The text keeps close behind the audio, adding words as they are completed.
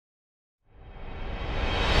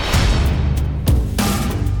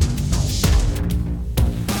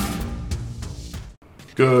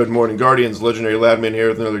Good morning, Guardians. Legendary Ladman here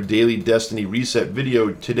with another Daily Destiny Reset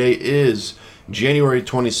video. Today is January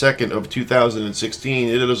 22nd of 2016.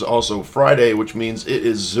 It is also Friday, which means it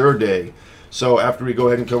is Xur Day. So after we go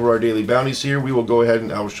ahead and cover our daily bounties here, we will go ahead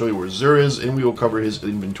and I will show you where Xur is, and we will cover his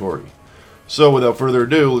inventory. So without further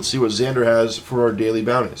ado, let's see what Xander has for our daily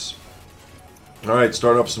bounties. Alright,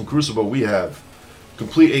 starting off with some Crucible, we have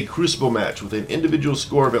complete a Crucible match with an individual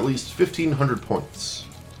score of at least 1,500 points.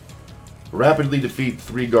 Rapidly defeat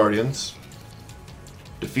 3 Guardians.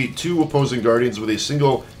 Defeat 2 opposing Guardians with a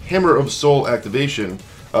single Hammer of Soul activation.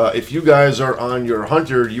 If you guys are on your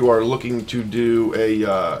Hunter, you are looking to do a...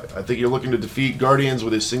 I think you're looking to defeat Guardians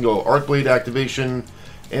with a single Arcblade activation.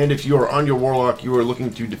 And if you are on your Warlock, you are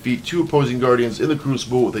looking to defeat 2 opposing Guardians in the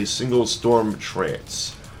Crucible with a single Storm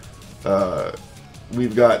Trance.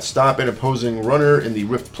 We've got stop an opposing runner in the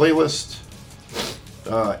Rift playlist.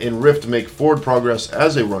 In Rift, make forward progress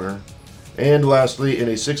as a runner. And lastly, in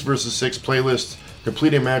a 6 vs 6 playlist,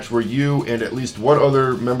 complete a match where you and at least one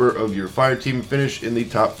other member of your fire team finish in the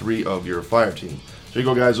top 3 of your fire team. So here you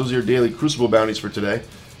go, guys. Those are your daily Crucible bounties for today.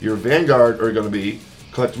 Your Vanguard are going to be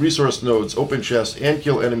collect resource nodes, open chests, and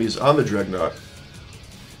kill enemies on the Dreadnought.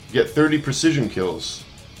 Get 30 precision kills.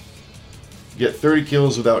 Get 30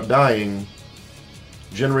 kills without dying.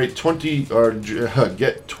 Generate 20 or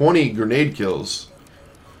get 20 grenade kills.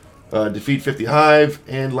 Defeat 50 Hive,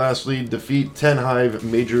 and lastly, defeat 10 Hive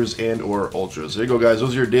Majors and or Ultras. There you go, guys.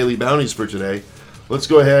 Those are your daily bounties for today. Let's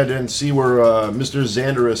go ahead and see where Mr.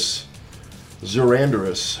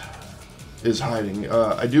 Xurandorus is hiding.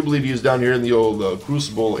 I do believe he is down here in the old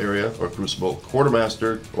Crucible area, or Crucible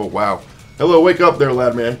Quartermaster. Oh, wow. Hello, wake up there,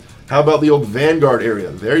 Ladman. How about the old Vanguard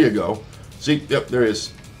area? There you go. See, yep, there he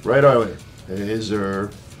is. Right on there. Hey,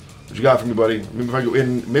 Xur. What you got for me, buddy? Maybe if I go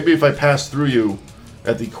in, maybe if I pass through you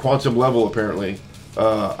at the quantum level, apparently,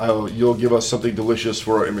 you'll give us something delicious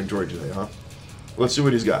for our inventory today, huh? Let's see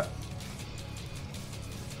what he's got.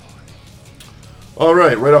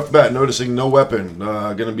 Alright, right off the bat, noticing no weapon.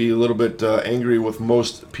 Gonna be a little bit angry with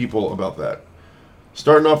most people about that.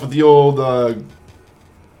 Starting off with the old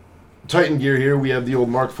Titan gear here, we have the old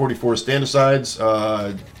Mark 44 stand-asides.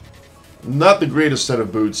 Not the greatest set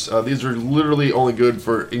of boots. These are literally only good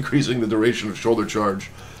for increasing the duration of shoulder charge.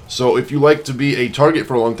 So if you like to be a target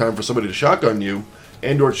for a long time for somebody to shotgun you,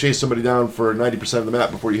 and or chase somebody down for 90% of the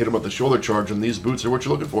map before you hit them with the shoulder charge, and these boots are what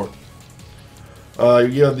you're looking for.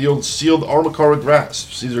 You have the old Sealed Armakara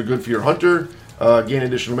Grasps. These are good for your Hunter. Gain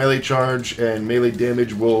additional melee charge, and melee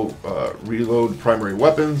damage will reload primary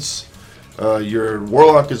weapons. Your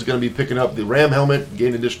Warlock is going to be picking up the Ram Helmet,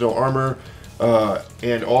 gain additional armor,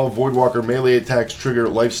 and all Voidwalker melee attacks trigger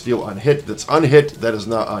lifesteal on hit. That's on hit, that is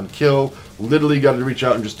not on kill. Literally got to reach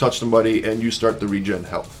out and just touch somebody, and you start the regen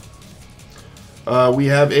health. We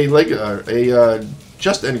have a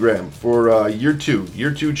chest engram for year 2.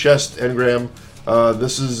 Year 2 chest engram.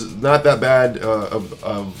 This is not that bad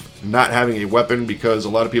of not having a weapon, because a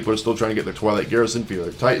lot of people are still trying to get their Twilight Garrison for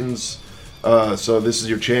their Titans. So this is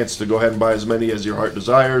your chance to go ahead and buy as many as your heart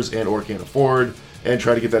desires and or can afford, and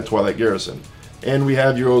try to get that Twilight Garrison. And we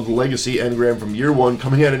have your old Legacy engram from year 1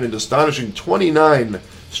 coming in at an astonishing 29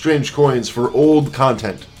 strange coins for old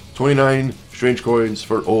content. 29 strange coins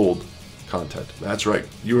for old content. That's right.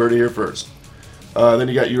 You heard it here first. Then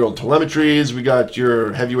you got your old telemetries. We got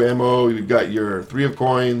your heavy ammo. We've got your 3 of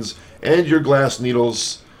coins and your glass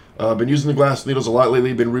needles. Been using the glass needles a lot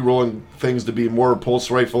lately. Been re-rolling things to be more pulse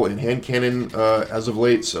rifle and hand cannon as of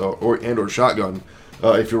late, so or shotgun.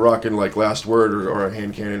 If you're rocking like Last Word or a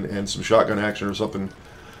hand cannon and some shotgun action or something.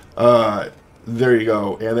 There you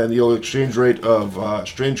go. And then the old exchange rate of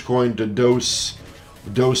strange coin to dose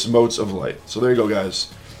motes of light. So there you go,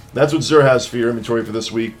 guys. That's what Xur has for your inventory for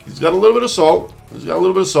this week. He's got a little bit of salt.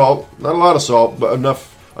 Not a lot of salt, but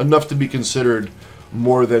enough to be considered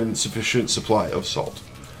more than sufficient supply of salt.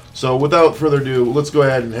 So without further ado, let's go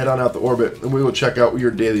ahead and head on out the orbit, and we will check out what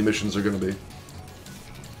your daily missions are going to be.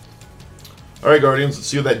 Alright, Guardians, let's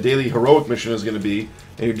see what that daily heroic mission is going to be.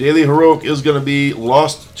 And your daily heroic is going to be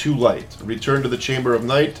Lost to Light. Return to the Chamber of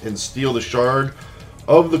Night and steal the shard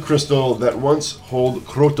of the crystal that once held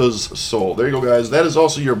Crota's soul. There you go, guys. That is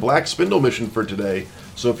also your Black Spindle mission for today.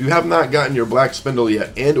 So if you have not gotten your Black Spindle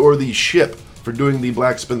yet, and or the ship for doing the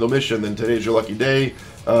Black Spindle mission, then today's your lucky day.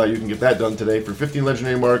 You can get that done today for 15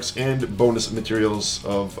 legendary marks and bonus materials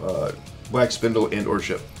of Black Spindle and or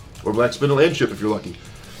ship. Or Black Spindle and ship if you're lucky.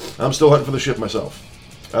 I'm still hunting for the ship myself.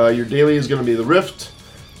 Your daily is going to be the Rift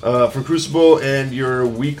for Crucible, and your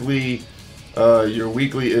weekly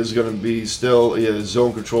is going to be still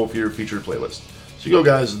Zone Control for your featured playlist. So you go,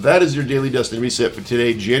 guys. That is your Daily Destiny Reset for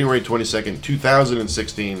today, January 22nd,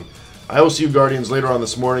 2016. I will see you Guardians later on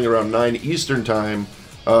this morning around 9 Eastern time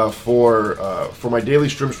for my daily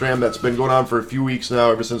stream that's been going on for a few weeks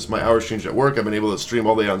now. Ever since my hours changed at work, I've been able to stream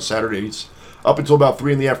all day on Saturdays up until about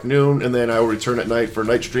 3 in the afternoon, and then I will return at night for a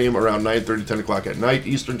night stream around 9:30, 10 o'clock at night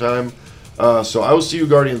Eastern time. So I will see you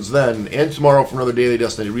Guardians then, and tomorrow for another Daily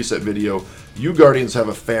Destiny Reset video. You Guardians have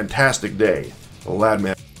a fantastic day. Lad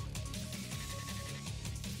man.